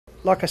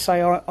like I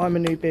say, I'm a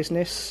new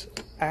business,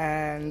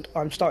 and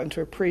I'm starting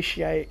to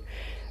appreciate,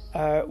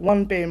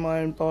 one, being my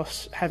own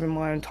boss, having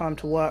my own time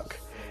to work,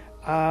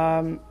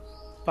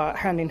 but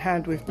hand in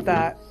hand with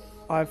that,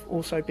 I've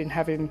also been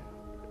having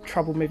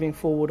trouble moving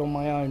forward on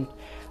my own.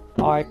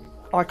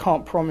 I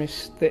can't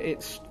promise that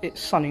it's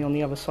sunny on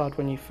the other side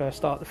when you first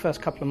start. The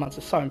first couple of months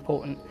are so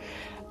important.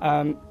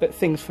 But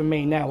things for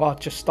me now are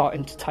just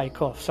starting to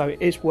take off. So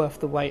it is worth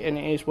the wait, and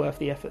it is worth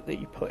the effort that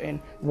you put in.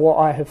 What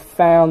I have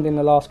found in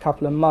the last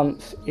couple of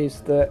months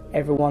is that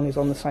everyone is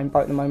on the same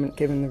boat at the moment,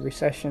 given the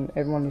recession.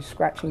 Everyone is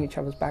scratching each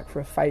other's back for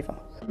a favour,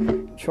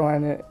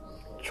 trying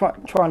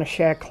to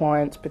share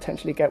clients,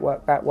 potentially get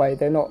work that way.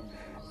 They're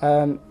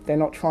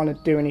not trying to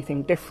do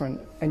anything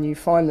different. And you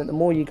find that the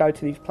more you go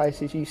to these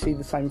places, you see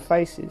the same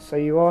faces. So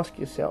you ask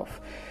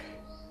yourself,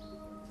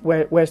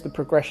 where's the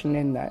progression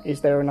in that? Is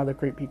there another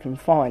group you can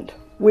find?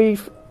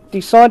 We've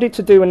decided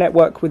to do a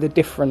network with a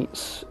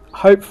difference.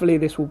 Hopefully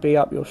this will be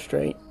up your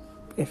street.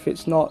 If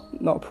it's not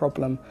a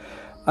problem.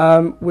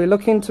 We're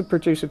looking to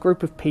produce a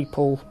group of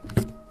people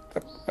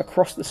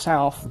across the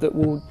south that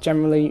will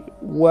generally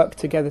work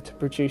together to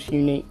produce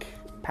unique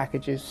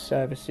packages,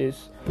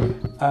 services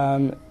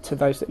to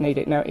those that need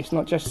it. Now, it's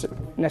not just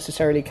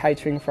necessarily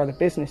catering for other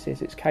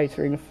businesses, it's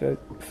catering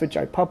for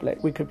Joe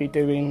Public. We could be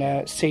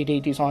doing CD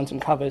designs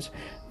and covers,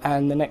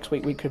 and the next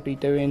week we could be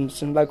doing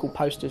some local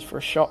posters for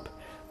a shop,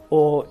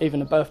 or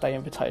even a birthday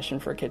invitation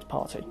for a kid's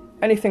party.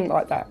 Anything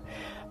like that.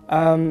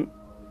 On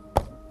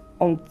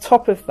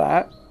top of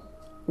that,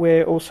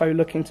 we're also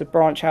looking to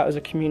branch out as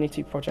a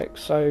community project,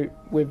 so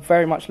we're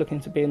very much looking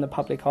to be in the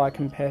public eye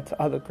compared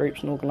to other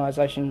groups and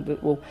organisations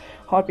that will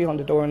hide behind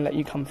the door and let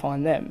you come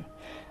find them,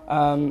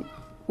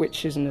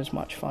 which isn't as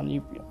much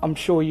fun. I'm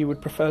sure you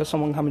would prefer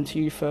someone coming to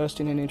you first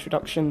in an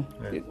introduction.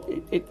 Yeah.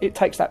 It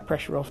takes that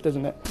pressure off,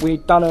 doesn't it?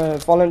 We've done a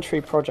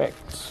voluntary project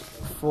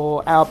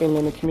for Albion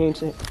in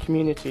the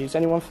community. Is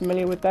anyone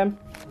familiar with them?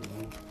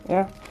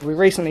 Yeah. We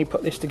recently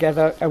put this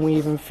together, and we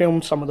even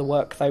filmed some of the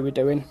work they were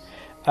doing.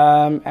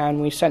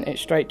 And we sent it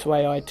straight to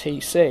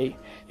AITC.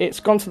 It's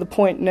gone to the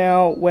point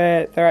now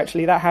where they're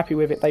actually that happy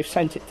with it, they've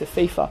sent it to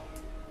FIFA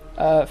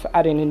for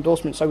adding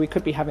endorsements, so we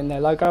could be having their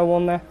logo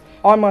on there.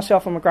 I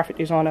myself am a graphic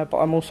designer, but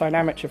I'm also an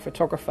amateur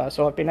photographer,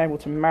 so I've been able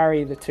to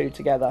marry the two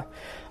together.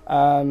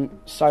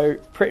 So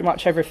pretty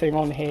much everything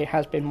on here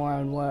has been my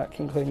own work,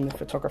 including the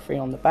photography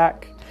on the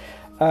back.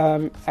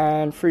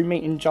 And through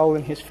meeting Joel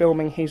and his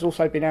filming, he's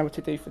also been able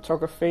to do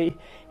photography.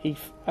 He's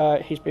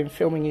been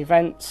filming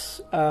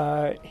events.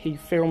 He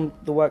filmed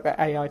the work that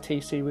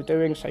AITC were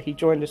doing, so he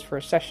joined us for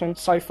a session.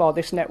 So far,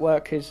 this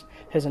network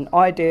has an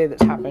idea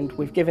that's happened.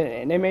 We've given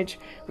it an image.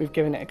 We've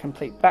given it a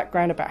complete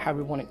background about how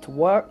we want it to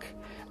work.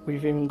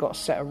 We've even got a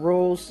set of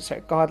rules, a set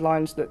of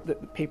guidelines that the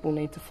people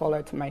need to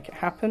follow to make it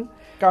happen.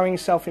 Going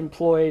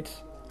self-employed,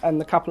 and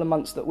the couple of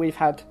months that we've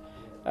had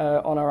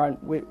on our own,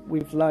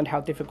 we've learned how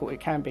difficult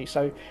it can be.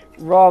 So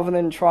rather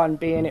than try and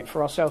be in it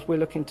for ourselves, we're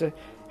looking to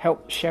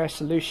help share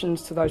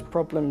solutions to those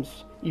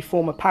problems. You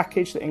form a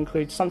package that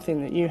includes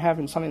something that you have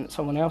and something that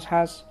someone else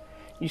has.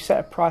 You set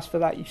a price for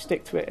that, you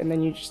stick to it, and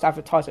then you just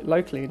advertise it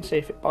locally and see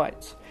if it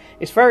bites.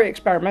 It's very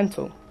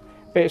experimental,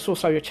 but it's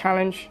also a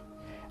challenge.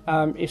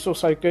 It's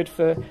also good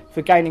for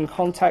gaining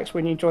contacts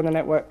when you join the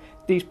network.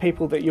 These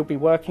people that you'll be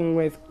working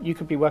with, you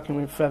could be working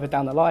with further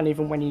down the line,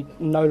 even when you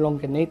no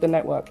longer need the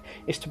network.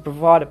 Is to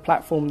provide a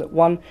platform that,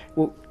 one,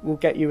 will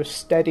get you a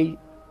steady,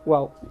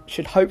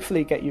 should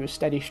hopefully get you a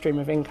steady stream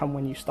of income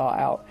when you start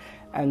out,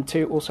 and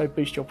two, also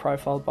boost your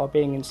profile by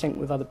being in sync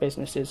with other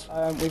businesses.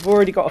 We've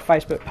already got a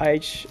Facebook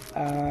page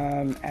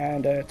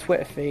and a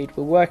Twitter feed.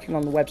 We're working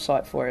on the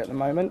website for it at the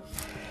moment,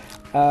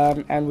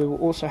 and we will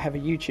also have a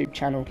YouTube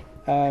channel.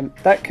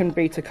 That can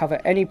be to cover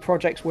any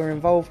projects we're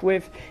involved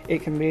with.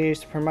 It can be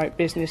used to promote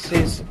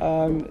businesses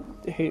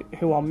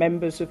who are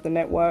members of the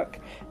network,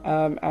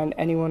 and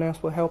anyone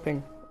else we're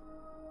helping.